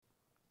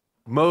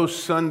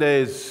Most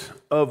Sundays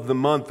of the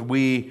month,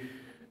 we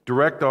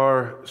direct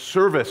our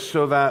service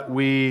so that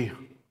we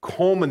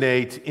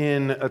culminate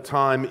in a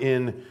time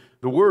in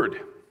the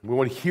Word. We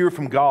want to hear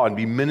from God and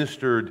be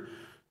ministered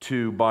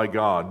to by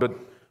God. But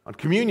on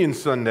Communion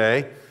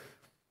Sunday,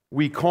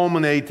 we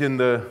culminate in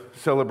the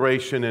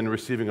celebration and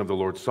receiving of the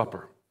Lord's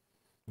Supper.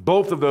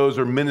 Both of those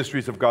are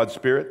ministries of God's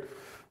Spirit.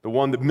 The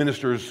one that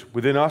ministers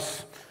within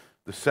us,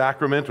 the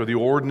sacrament or the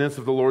ordinance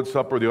of the Lord's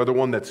Supper, the other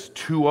one that's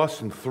to us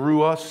and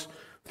through us,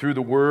 through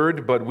the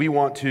Word. But we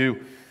want to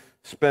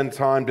spend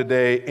time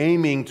today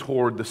aiming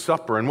toward the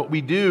supper. And what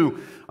we do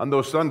on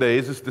those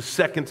Sundays, is the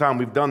second time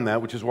we've done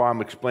that, which is why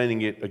I'm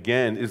explaining it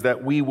again, is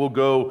that we will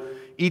go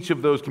each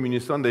of those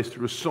Communion Sundays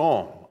through a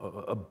psalm,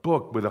 a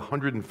book with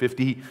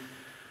 150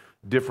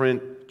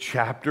 different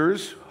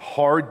chapters,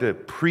 hard to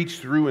preach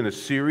through in a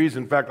series.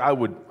 In fact, I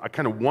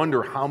kind of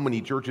wonder how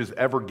many churches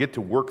ever get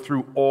to work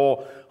through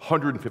all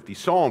 150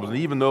 Psalms. And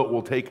even though it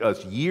will take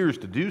us years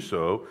to do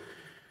so,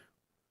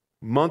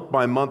 month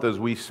by month as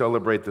we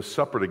celebrate the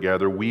supper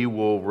together, we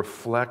will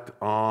reflect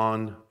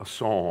on a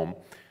psalm.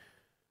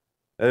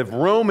 If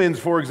Romans,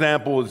 for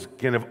example, is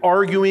kind of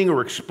arguing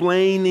or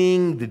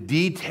explaining the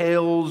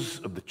details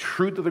of the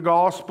truth of the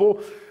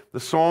gospel, the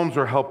Psalms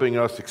are helping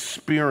us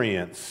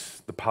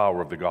experience the power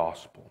of the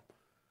gospel.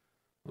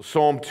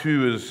 Psalm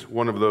 2 is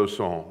one of those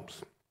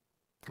psalms.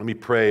 Let me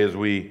pray as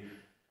we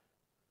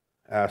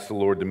ask the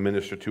Lord to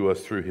minister to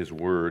us through His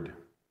Word.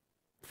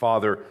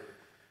 Father,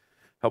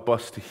 help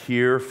us to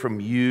hear from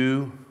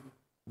you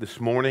this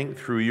morning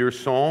through your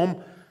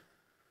psalm.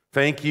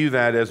 Thank you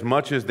that as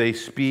much as they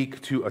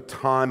speak to a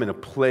time and a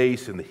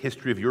place in the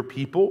history of your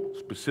people,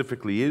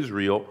 specifically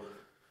Israel,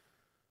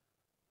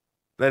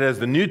 that as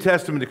the New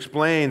Testament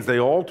explains, they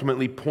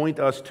ultimately point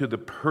us to the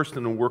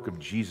person and work of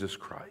Jesus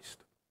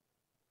Christ.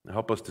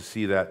 Help us to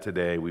see that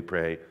today, we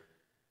pray.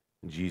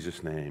 In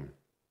Jesus' name,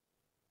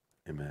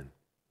 amen.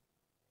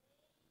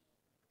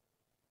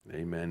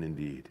 Amen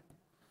indeed.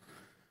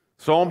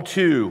 Psalm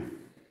 2,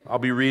 I'll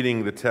be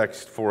reading the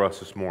text for us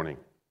this morning.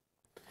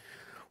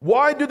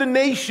 Why do the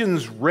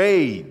nations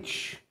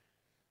rage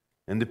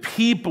and the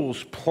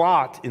peoples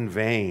plot in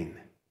vain?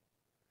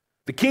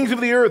 The kings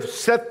of the earth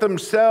set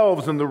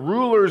themselves and the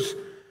rulers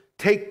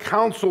take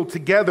counsel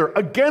together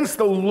against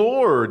the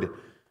Lord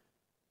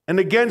and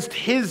against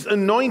His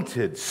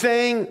anointed,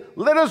 saying,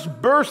 let us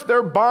burst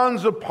their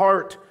bonds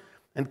apart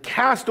and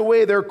cast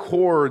away their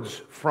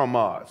cords from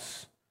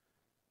us.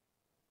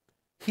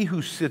 He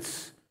who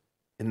sits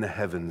in the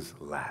heavens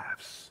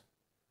laughs.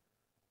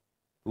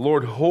 The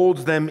Lord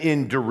holds them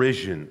in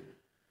derision.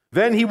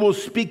 Then He will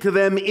speak to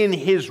them in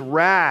His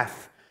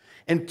wrath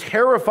and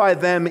terrify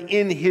them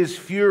in His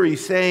fury,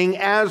 saying,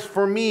 as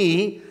for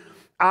me,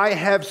 I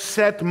have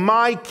set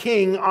my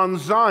king on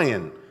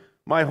Zion,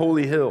 my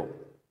holy hill.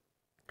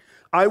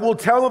 I will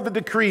tell of the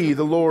decree,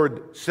 the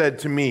Lord said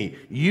to me,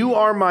 you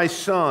are my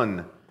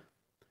son.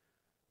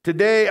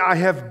 Today I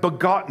have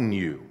begotten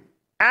you.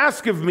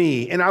 Ask of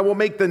me, and I will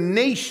make the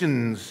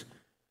nations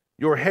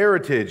your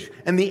heritage,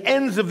 and the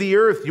ends of the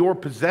earth your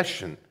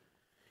possession.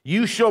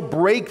 You shall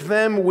break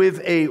them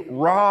with a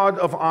rod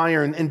of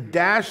iron and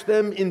dash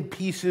them in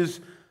pieces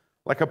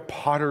like a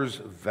potter's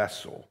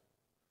vessel.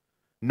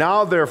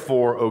 Now,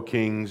 therefore, O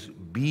kings,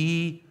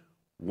 be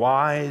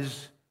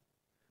wise,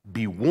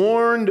 be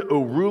warned,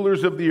 O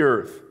rulers of the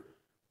earth.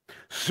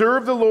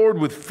 Serve the Lord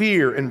with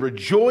fear and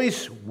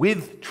rejoice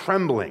with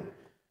trembling.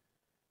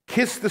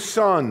 Kiss the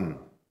Son,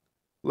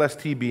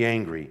 lest He be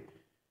angry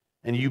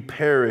and you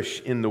perish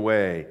in the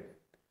way,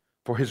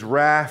 for His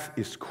wrath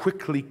is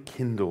quickly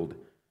kindled.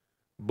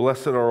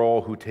 Blessed are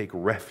all who take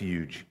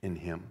refuge in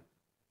Him.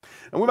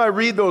 And when I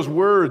read those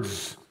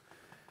words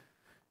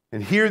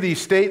and hear these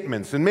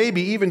statements, and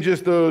maybe even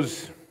just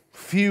those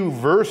few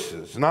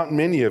verses, not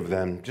many of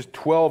them, just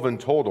 12 in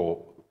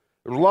total,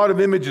 there's a lot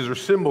of images or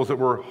symbols that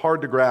were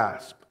hard to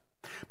grasp.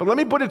 But let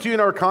me put it to you in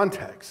our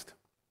context.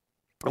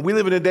 And we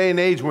live in a day and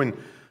age when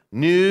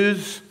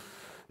news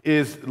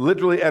is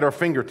literally at our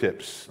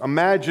fingertips.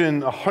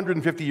 Imagine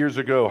 150 years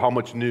ago how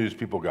much news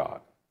people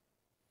got.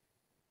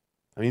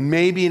 I mean,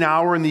 maybe an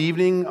hour in the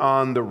evening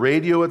on the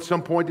radio at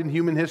some point in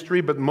human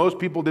history, but most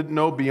people didn't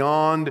know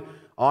beyond,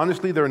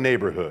 honestly, their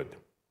neighborhood.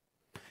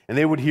 And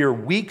they would hear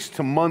weeks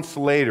to months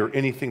later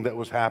anything that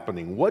was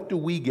happening. What do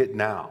we get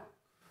now?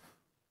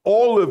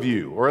 All of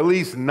you, or at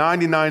least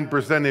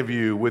 99% of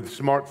you with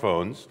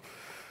smartphones,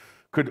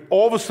 could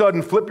all of a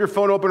sudden flip your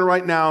phone open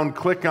right now and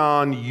click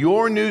on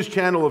your news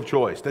channel of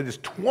choice. That is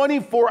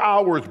 24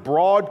 hours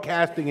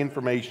broadcasting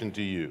information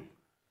to you.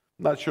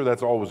 I'm not sure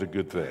that's always a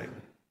good thing.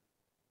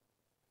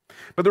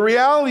 But the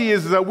reality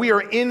is that we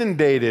are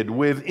inundated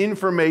with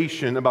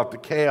information about the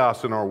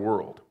chaos in our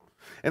world.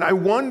 And I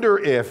wonder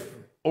if,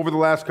 over the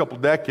last couple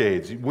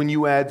decades, when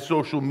you add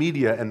social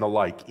media and the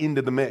like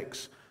into the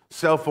mix,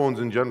 cell phones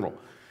in general,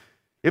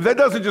 if that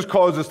doesn't just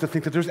cause us to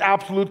think that there's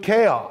absolute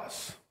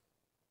chaos.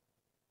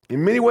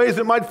 In many ways,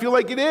 it might feel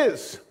like it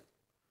is.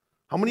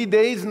 How many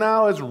days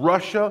now has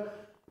Russia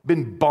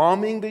been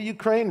bombing the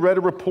Ukraine? Read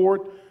a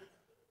report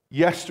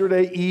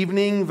yesterday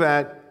evening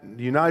that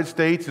the United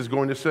States is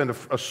going to send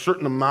a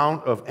certain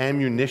amount of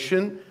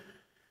ammunition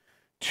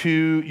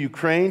to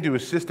Ukraine to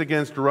assist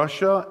against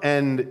Russia,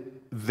 and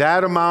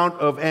that amount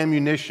of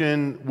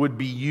ammunition would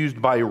be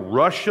used by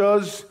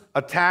Russia's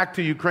attack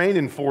to Ukraine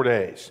in 4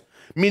 days,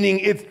 meaning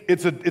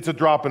it's a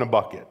drop in a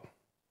bucket.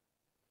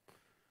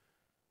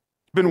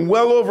 It's been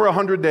well over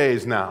 100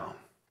 days now.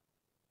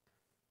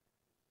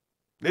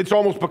 It's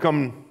almost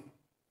become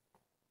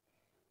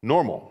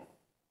normal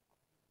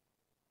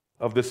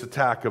of this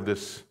attack of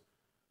this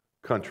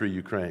country,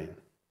 Ukraine.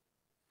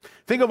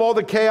 Think of all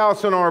the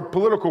chaos in our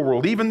political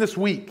world, even this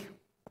week.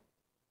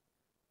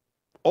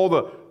 All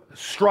the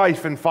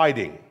strife and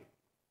fighting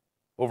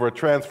over a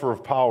transfer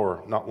of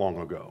power not long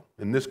ago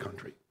in this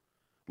country,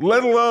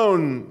 let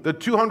alone the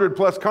 200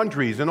 plus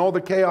countries and all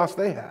the chaos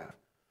they have.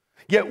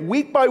 Yet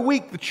week by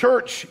week, the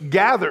church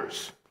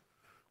gathers.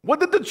 What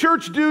did the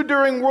church do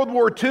during World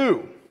War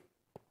II?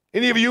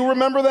 Any of you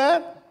remember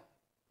that?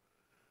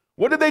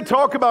 What did they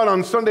talk about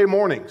on Sunday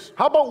mornings?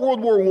 How about World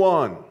War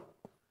I?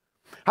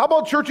 How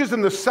about churches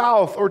in the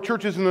South or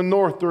churches in the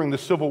North during the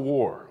Civil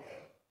War?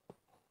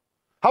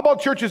 How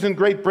about churches in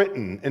Great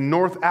Britain, in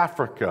North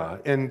Africa,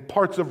 in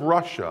parts of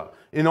Russia,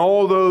 in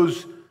all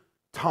those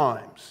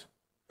times?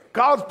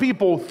 God's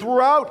people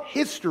throughout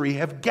history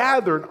have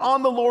gathered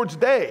on the Lord's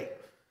Day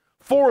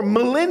for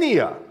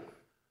millennia.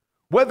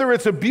 Whether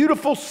it's a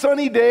beautiful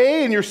sunny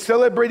day and you're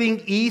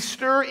celebrating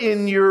Easter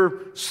in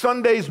your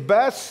Sunday's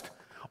best,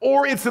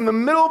 or it's in the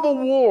middle of a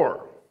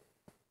war,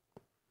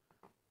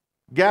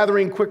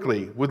 gathering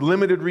quickly with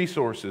limited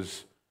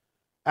resources,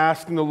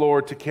 asking the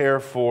Lord to care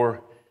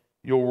for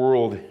your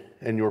world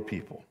and your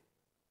people.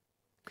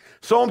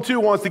 Psalm 2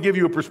 wants to give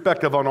you a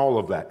perspective on all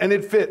of that, and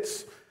it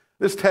fits.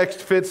 This text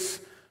fits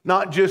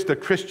not just a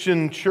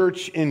Christian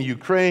church in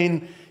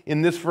Ukraine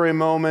in this very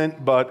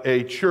moment, but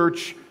a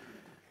church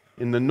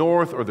in the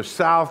North or the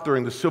South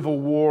during the Civil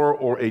War,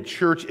 or a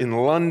church in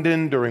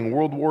London during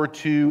World War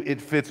II.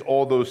 It fits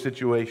all those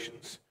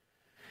situations.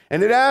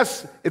 And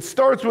it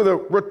starts with a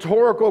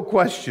rhetorical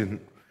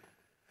question,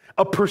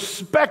 a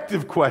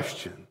perspective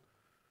question.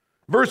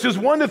 Verses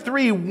 1 to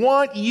 3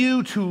 want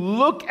you to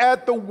look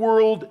at the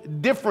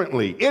world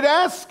differently. It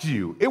asks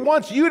you, it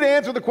wants you to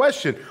answer the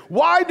question,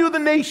 why do the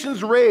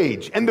nations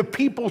rage and the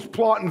peoples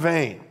plot in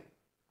vain?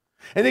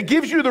 And it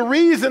gives you the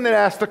reason it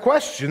asks the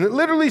question. It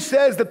literally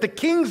says that the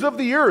kings of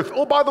the earth,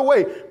 oh, by the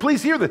way,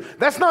 please hear this.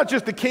 That's not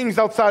just the kings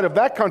outside of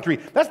that country.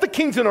 That's the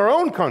kings in our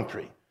own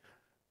country.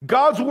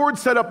 God's word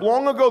set up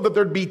long ago that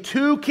there'd be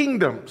two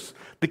kingdoms.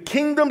 The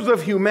kingdoms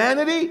of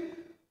humanity,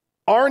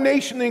 our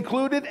nation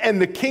included,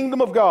 and the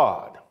kingdom of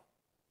God.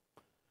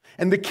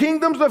 And the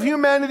kingdoms of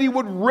humanity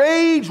would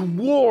wage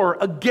war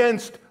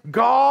against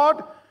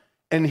God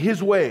and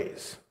his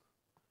ways.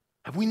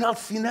 Have we not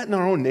seen that in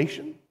our own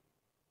nation?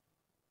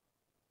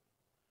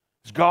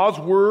 Is God's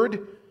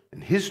word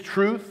and his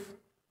truth,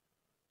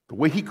 the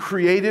way he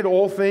created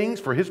all things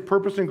for his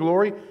purpose and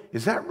glory,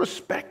 is that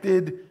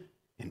respected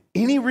in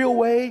any real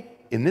way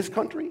in this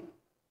country?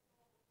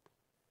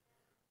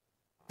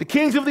 The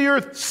kings of the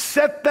earth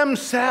set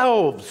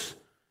themselves.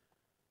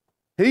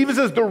 It even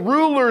says the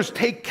rulers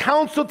take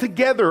counsel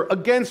together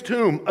against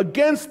whom?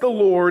 Against the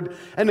Lord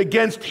and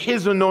against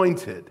his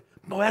anointed.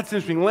 Well, that's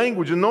interesting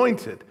language,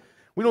 anointed.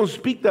 We don't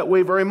speak that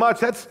way very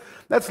much.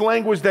 That's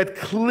language that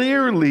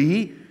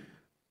clearly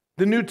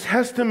the New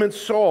Testament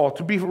saw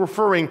to be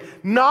referring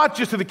not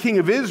just to the king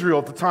of Israel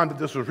at the time that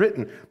this was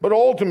written, but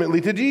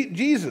ultimately to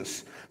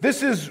Jesus.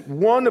 This is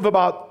one of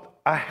about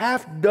a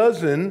half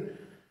dozen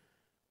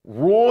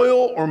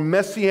royal or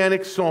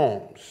messianic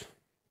psalms.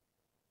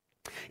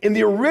 In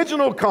the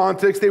original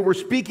context, they were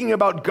speaking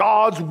about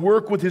God's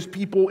work with his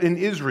people in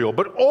Israel.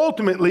 But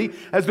ultimately,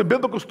 as the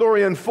biblical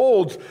story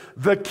unfolds,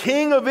 the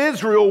king of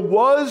Israel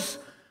was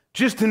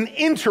just an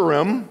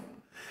interim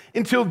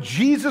until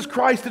Jesus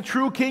Christ, the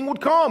true king, would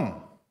come.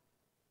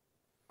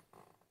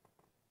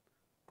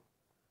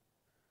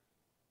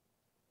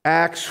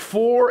 Acts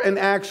 4 and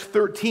Acts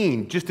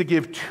 13, just to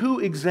give two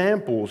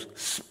examples,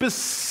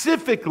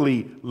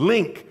 specifically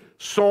link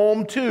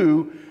Psalm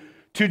 2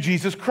 to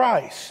Jesus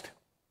Christ.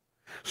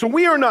 So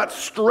we are not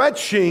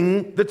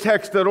stretching the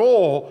text at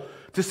all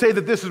to say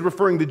that this is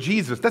referring to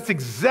Jesus. That's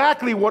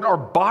exactly what our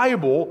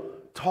Bible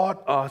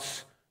taught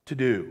us to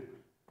do.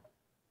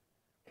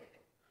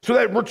 So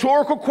that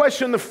rhetorical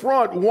question in the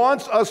front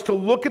wants us to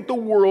look at the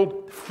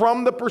world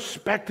from the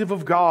perspective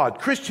of God.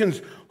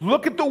 Christians,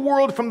 look at the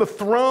world from the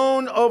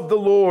throne of the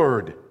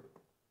Lord.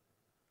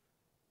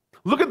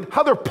 Look at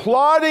how they're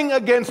plotting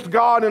against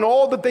God in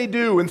all that they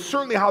do, and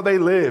certainly how they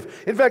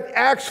live. In fact,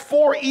 Acts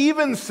 4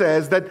 even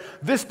says that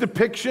this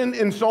depiction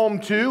in Psalm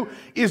 2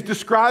 is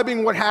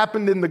describing what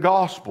happened in the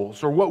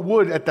Gospels, or what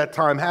would at that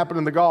time happen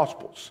in the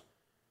Gospels,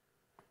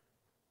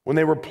 when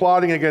they were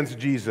plotting against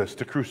Jesus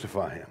to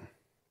crucify him.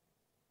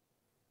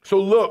 So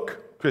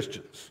look,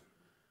 Christians,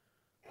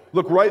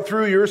 look right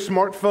through your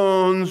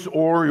smartphones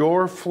or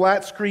your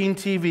flat screen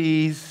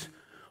TVs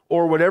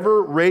or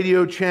whatever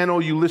radio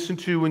channel you listen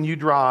to when you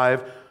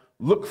drive.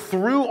 Look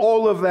through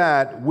all of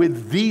that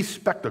with these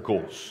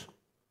spectacles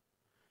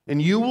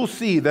And you will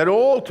see that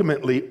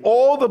ultimately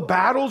all the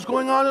battles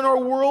going on in our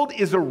world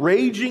is a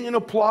raging and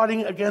a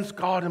plotting against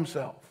God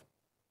himself.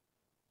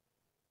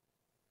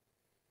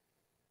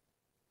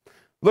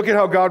 Look at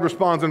how God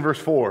responds in verse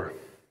 4.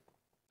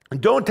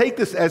 And don't take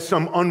this as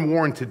some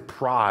unwarranted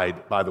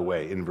pride, by the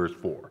way, in verse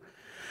 4.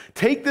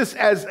 Take this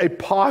as a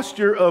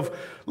posture of,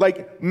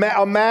 like,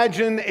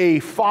 imagine a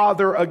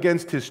father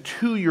against his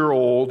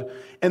 2-year-old,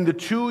 and the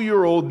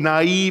 2-year-old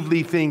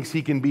naively thinks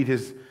he can beat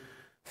his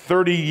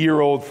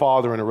 30-year-old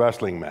father in a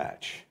wrestling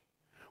match.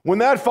 When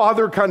that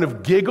father kind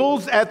of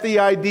giggles at the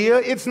idea,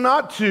 it's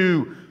not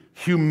to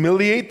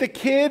humiliate the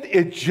kid,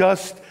 it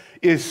just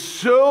is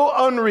so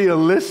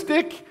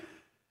unrealistic,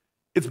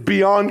 it's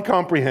beyond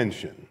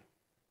comprehension.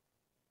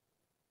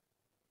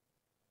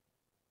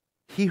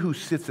 He who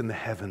sits in the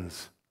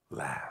heavens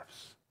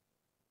laughs.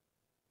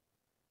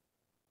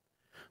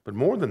 But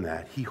more than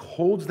that, he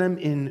holds them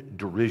in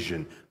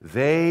derision.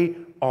 They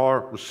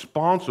are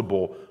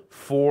responsible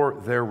for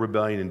their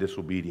rebellion and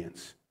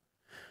disobedience.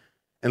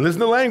 And listen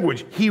to the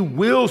language. He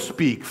will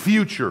speak,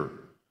 future.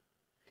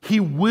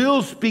 He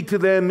will speak to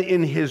them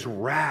in his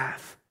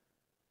wrath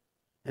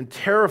and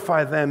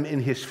terrify them in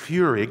his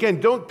fury.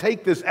 Again, don't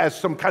take this as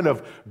some kind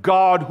of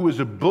God who is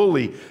a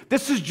bully.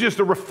 This is just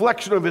a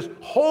reflection of his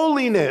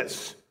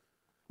holiness.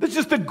 This is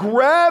just the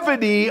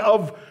gravity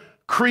of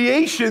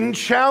creation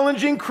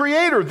challenging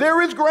creator.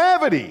 There is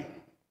gravity.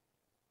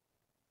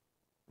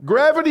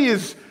 Gravity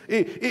is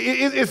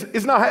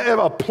not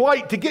a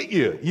plight to get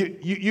you.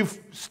 You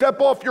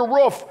step off your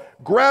roof,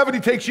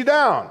 gravity takes you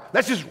down.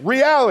 That's just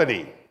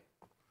reality.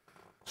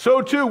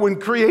 So too,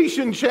 when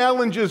creation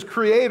challenges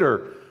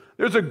creator,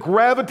 there's a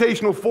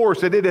gravitational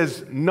force that it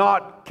has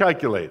not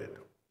calculated.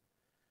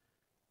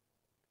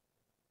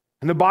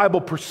 And the Bible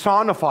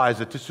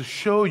personifies it just to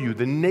show you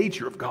the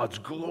nature of God's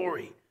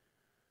glory.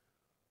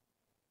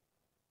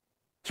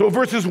 So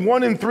verses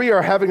 1 and 3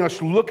 are having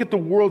us look at the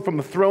world from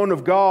the throne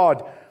of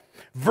God.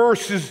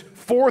 Verses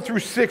 4 through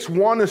 6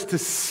 want us to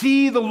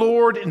see the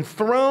Lord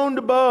enthroned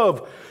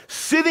above,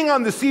 sitting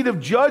on the seat of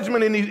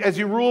judgment as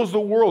he rules the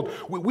world.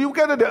 We've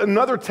got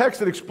another text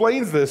that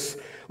explains this.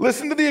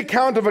 Listen to the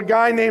account of a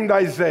guy named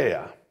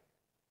Isaiah.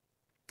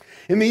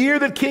 In the year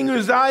that King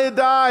Uzziah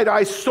died,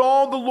 I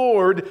saw the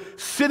Lord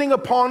sitting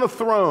upon a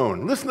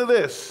throne. Listen to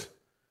this.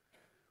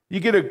 You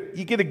get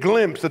a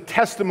glimpse, a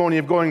testimony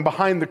of going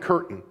behind the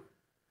curtain.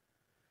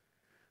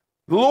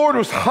 The Lord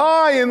was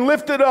high and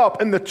lifted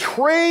up, and the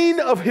train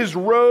of his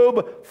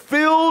robe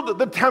filled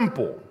the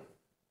temple.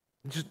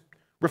 Just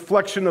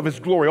reflection of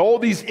his glory. All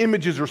these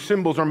images or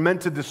symbols are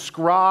meant to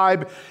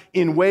describe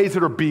in ways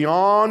that are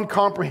beyond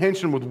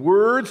comprehension with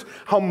words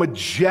how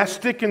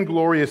majestic and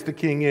glorious the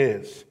King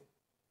is.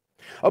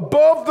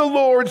 Above the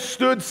Lord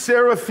stood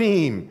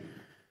seraphim,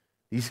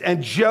 these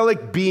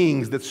angelic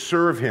beings that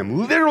serve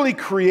him, literally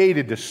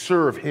created to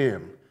serve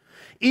him.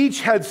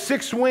 Each had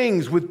 6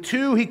 wings. With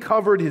 2 he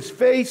covered his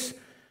face,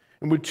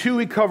 and with 2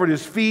 he covered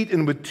his feet,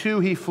 and with 2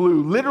 he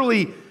flew.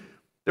 Literally,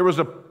 there was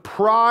a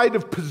pride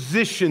of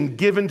position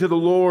given to the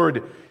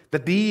Lord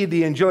that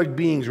the angelic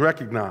beings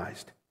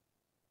recognized.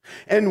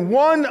 And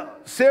one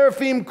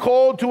seraphim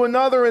called to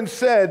another and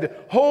said,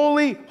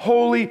 Holy,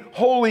 holy,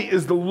 holy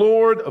is the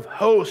Lord of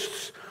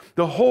hosts.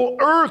 The whole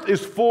earth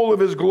is full of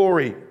his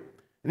glory.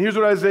 And here's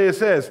what Isaiah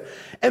says.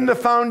 And the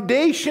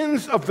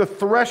foundations of the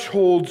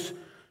thresholds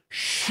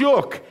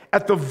shook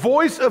at the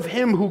voice of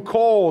him who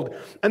called,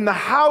 and the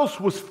house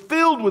was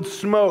filled with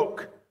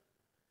smoke.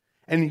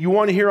 And you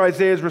want to hear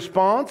Isaiah's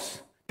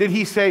response? Did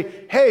he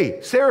say, hey,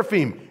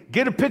 seraphim,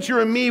 get a picture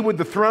of me with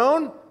the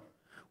throne?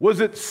 Was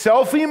it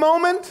selfie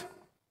moment?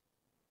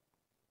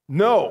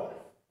 No.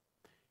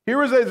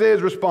 Here is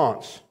Isaiah's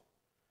response.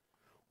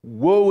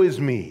 Woe is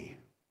me.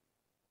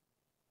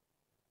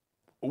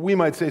 We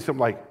might say something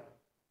like,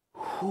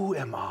 who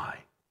am I?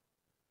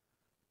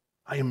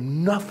 I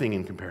am nothing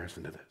in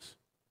comparison to this.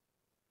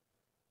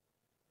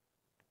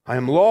 I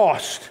am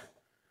lost.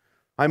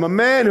 I'm a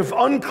man of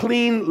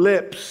unclean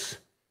lips.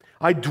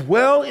 I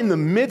dwell in the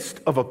midst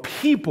of a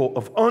people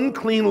of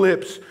unclean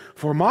lips,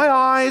 for my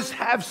eyes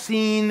have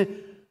seen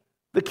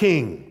the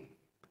King,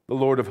 the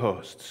Lord of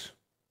hosts.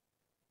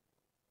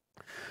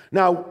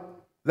 Now,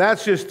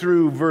 that's just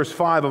through verse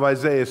 5 of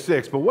Isaiah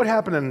 6, but what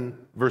happened in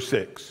verse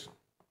 6?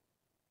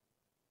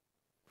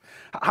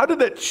 How did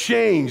that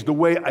change the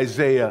way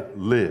Isaiah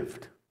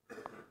lived?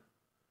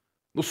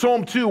 Well,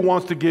 Psalm 2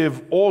 wants to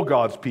give all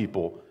God's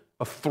people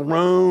a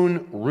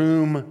throne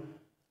room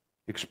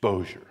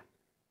exposure.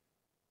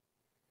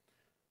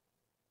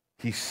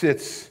 He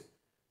sits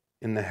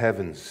in the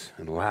heavens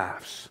and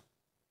laughs.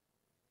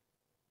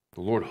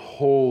 The Lord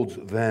holds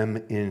them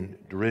in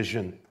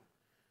derision.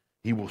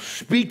 He will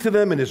speak to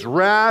them in his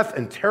wrath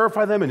and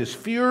terrify them in his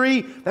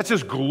fury. That's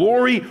his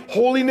glory,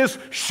 holiness,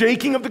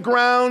 shaking of the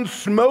ground,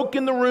 smoke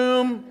in the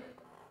room.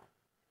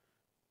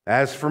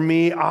 As for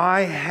me,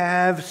 I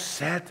have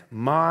set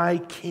my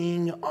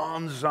King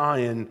on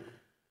Zion,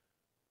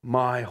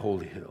 my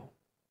holy hill.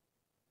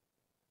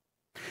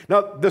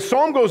 Now, the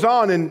psalm goes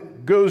on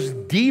and goes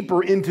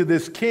deeper into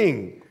this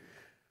king.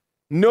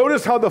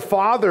 Notice how the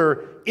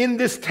Father in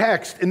this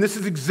text, and this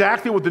is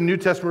exactly what the New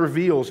Testament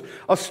reveals,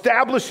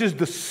 establishes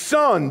the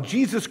Son,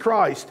 Jesus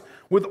Christ,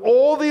 with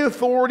all the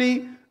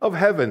authority of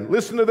heaven.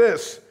 Listen to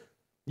this.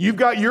 You've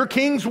got your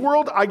king's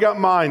world, I got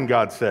mine,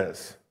 God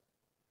says.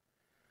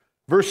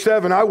 Verse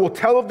 7, I will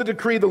tell of the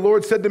decree the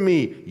Lord said to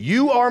me,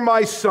 you are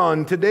my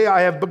son, today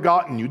I have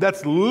begotten you.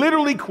 That's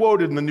literally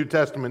quoted in the New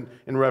Testament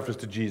in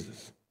reference to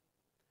Jesus.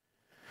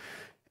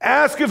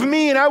 Ask of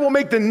me, and I will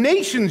make the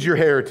nations your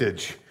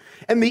heritage,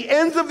 and the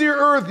ends of the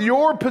earth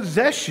your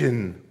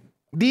possession.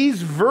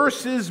 These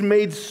verses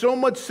made so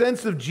much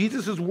sense of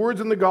Jesus'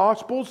 words in the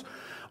Gospels.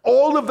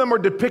 All of them are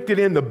depicted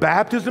in the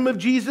baptism of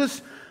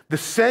Jesus, the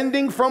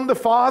sending from the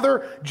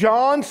Father.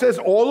 John says,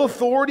 all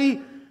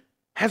authority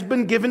has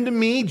been given to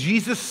me.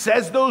 Jesus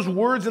says those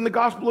words in the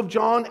Gospel of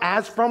John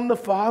as from the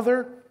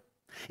Father.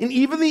 And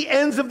even the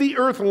ends of the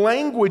earth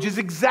language is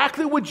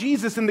exactly what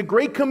Jesus in the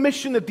Great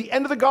Commission at the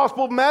end of the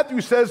Gospel of Matthew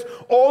says,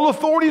 all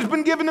authority has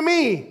been given to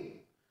me.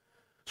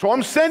 So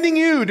I'm sending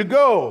you to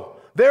go,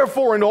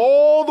 therefore, in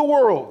all the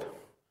world,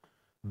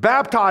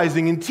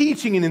 baptizing and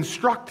teaching and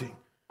instructing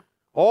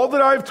all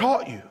that I've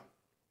taught you,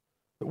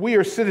 that we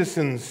are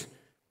citizens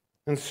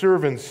and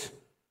servants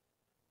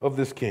of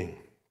this King.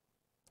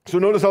 So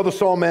notice how the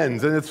psalm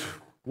ends, and it's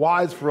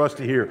wise for us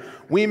to hear.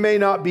 We may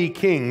not be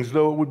kings,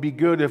 though it would be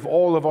good if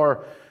all of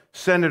our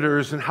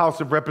senators and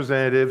House of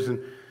Representatives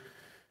and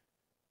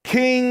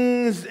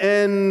kings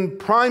and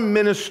prime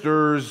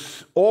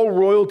ministers, all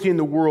royalty in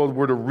the world,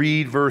 were to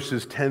read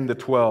verses 10 to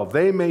 12.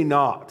 They may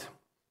not,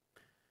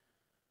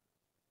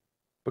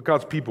 but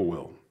God's people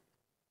will.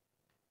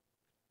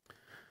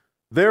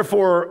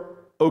 Therefore,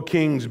 O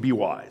kings, be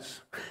wise.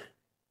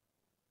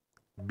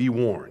 Be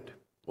warned,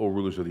 O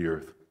rulers of the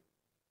earth.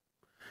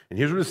 And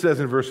here's what it says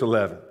in verse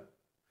 11.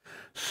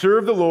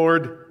 Serve the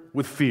Lord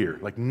with fear.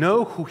 Like,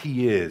 know who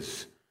he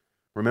is.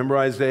 Remember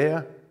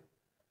Isaiah?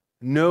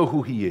 Know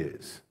who he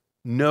is.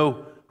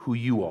 Know who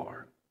you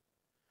are.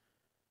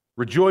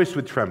 Rejoice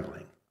with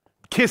trembling.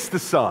 Kiss the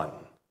Son.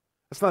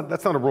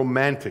 That's not a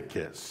romantic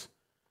kiss.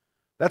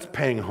 That's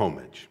paying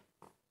homage.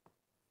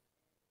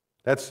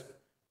 That's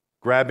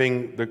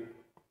grabbing the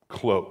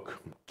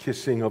cloak,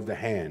 kissing of the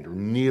hand, or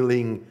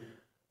kneeling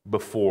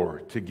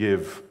before to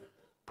give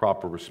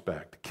proper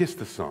respect. Kiss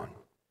the Son,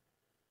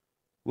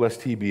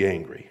 lest he be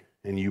angry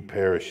and you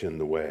perish in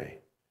the way.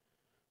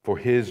 For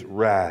his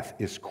wrath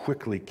is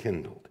quickly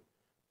kindled.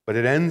 But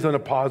it ends on a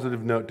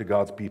positive note to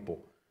God's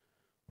people.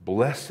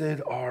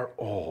 Blessed are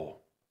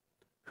all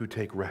who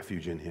take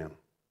refuge in him.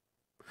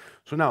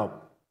 So now,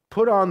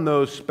 put on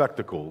those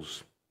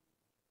spectacles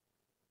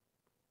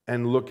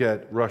and look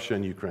at Russia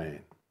and Ukraine.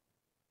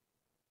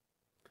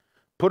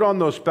 Put on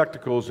those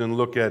spectacles and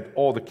look at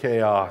all the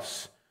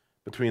chaos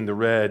between the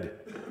red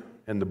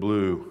and the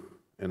blue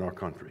in our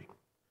country.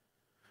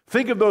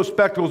 Think of those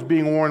spectacles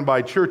being worn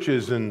by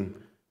churches in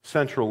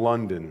central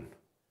London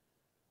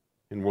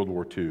in World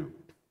War II,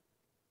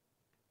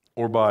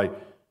 or by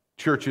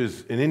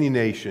churches in any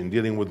nation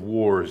dealing with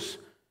wars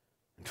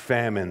and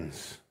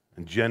famines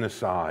and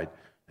genocide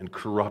and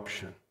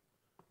corruption.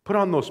 Put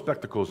on those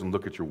spectacles and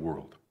look at your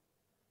world.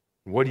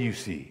 What do you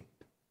see?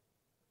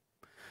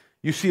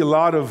 You see a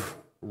lot of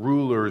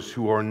rulers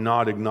who are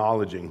not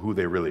acknowledging who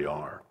they really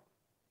are.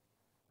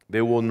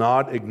 They will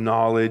not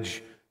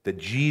acknowledge that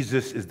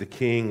Jesus is the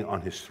king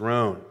on his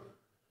throne.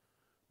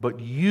 But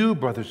you,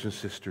 brothers and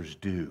sisters,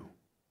 do.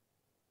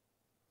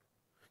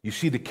 You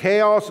see the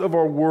chaos of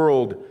our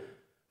world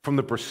from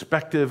the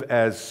perspective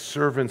as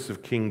servants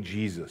of King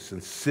Jesus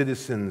and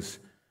citizens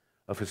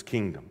of his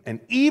kingdom. And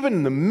even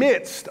in the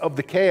midst of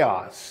the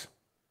chaos,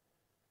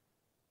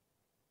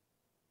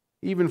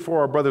 even for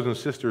our brothers and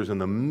sisters in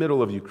the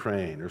middle of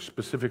Ukraine, or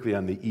specifically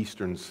on the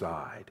eastern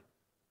side,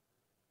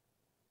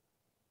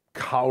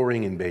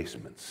 cowering in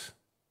basements,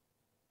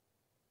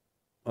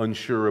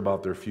 unsure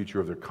about their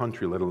future of their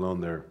country, let alone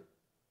their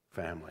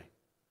family.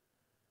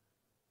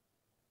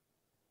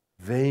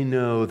 They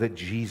know that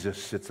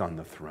Jesus sits on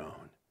the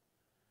throne.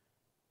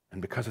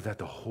 And because of that,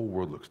 the whole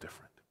world looks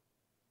different.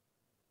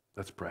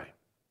 Let's pray.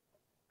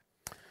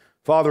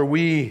 Father,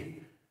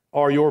 we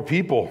are your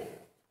people.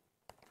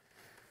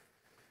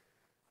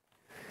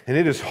 And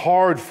it is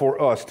hard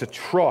for us to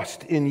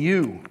trust in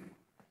you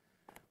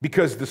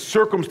because the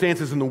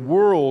circumstances in the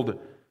world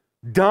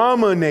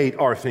dominate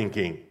our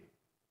thinking.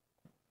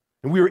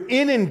 And we are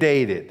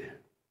inundated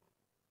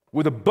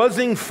with a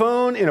buzzing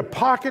phone in a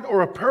pocket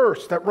or a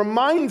purse that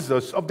reminds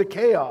us of the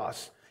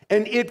chaos.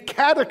 And it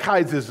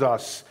catechizes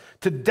us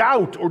to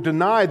doubt or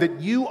deny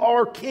that you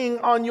are king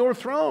on your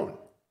throne.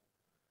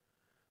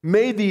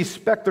 May these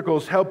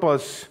spectacles help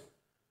us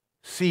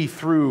see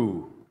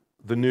through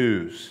the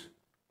news,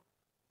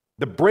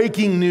 the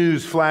breaking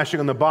news flashing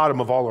on the bottom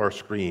of all our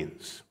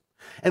screens.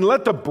 And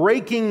let the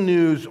breaking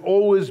news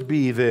always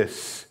be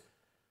this,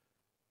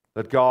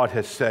 that God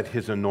has set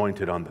his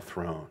anointed on the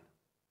throne.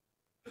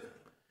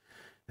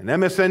 And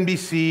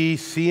MSNBC,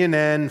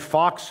 CNN,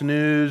 Fox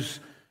News,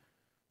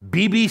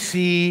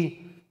 BBC,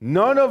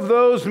 none of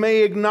those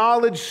may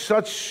acknowledge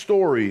such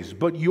stories,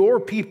 but your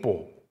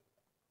people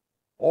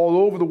all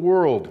over the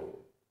world,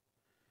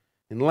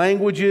 in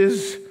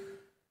languages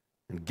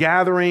and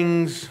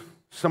gatherings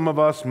some of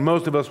us,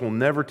 most of us will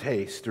never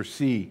taste or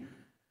see.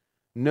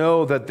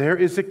 Know that there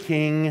is a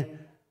king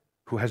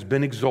who has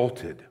been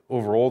exalted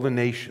over all the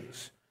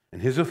nations,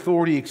 and his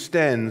authority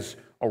extends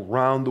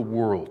around the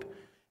world.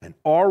 And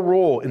our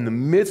role in the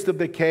midst of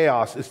the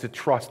chaos is to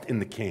trust in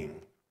the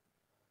king.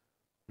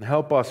 And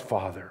help us,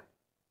 Father,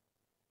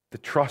 to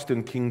trust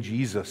in King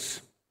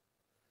Jesus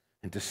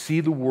and to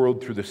see the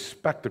world through the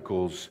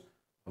spectacles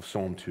of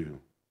Psalm 2.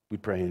 We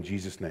pray in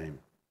Jesus' name.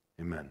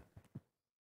 Amen.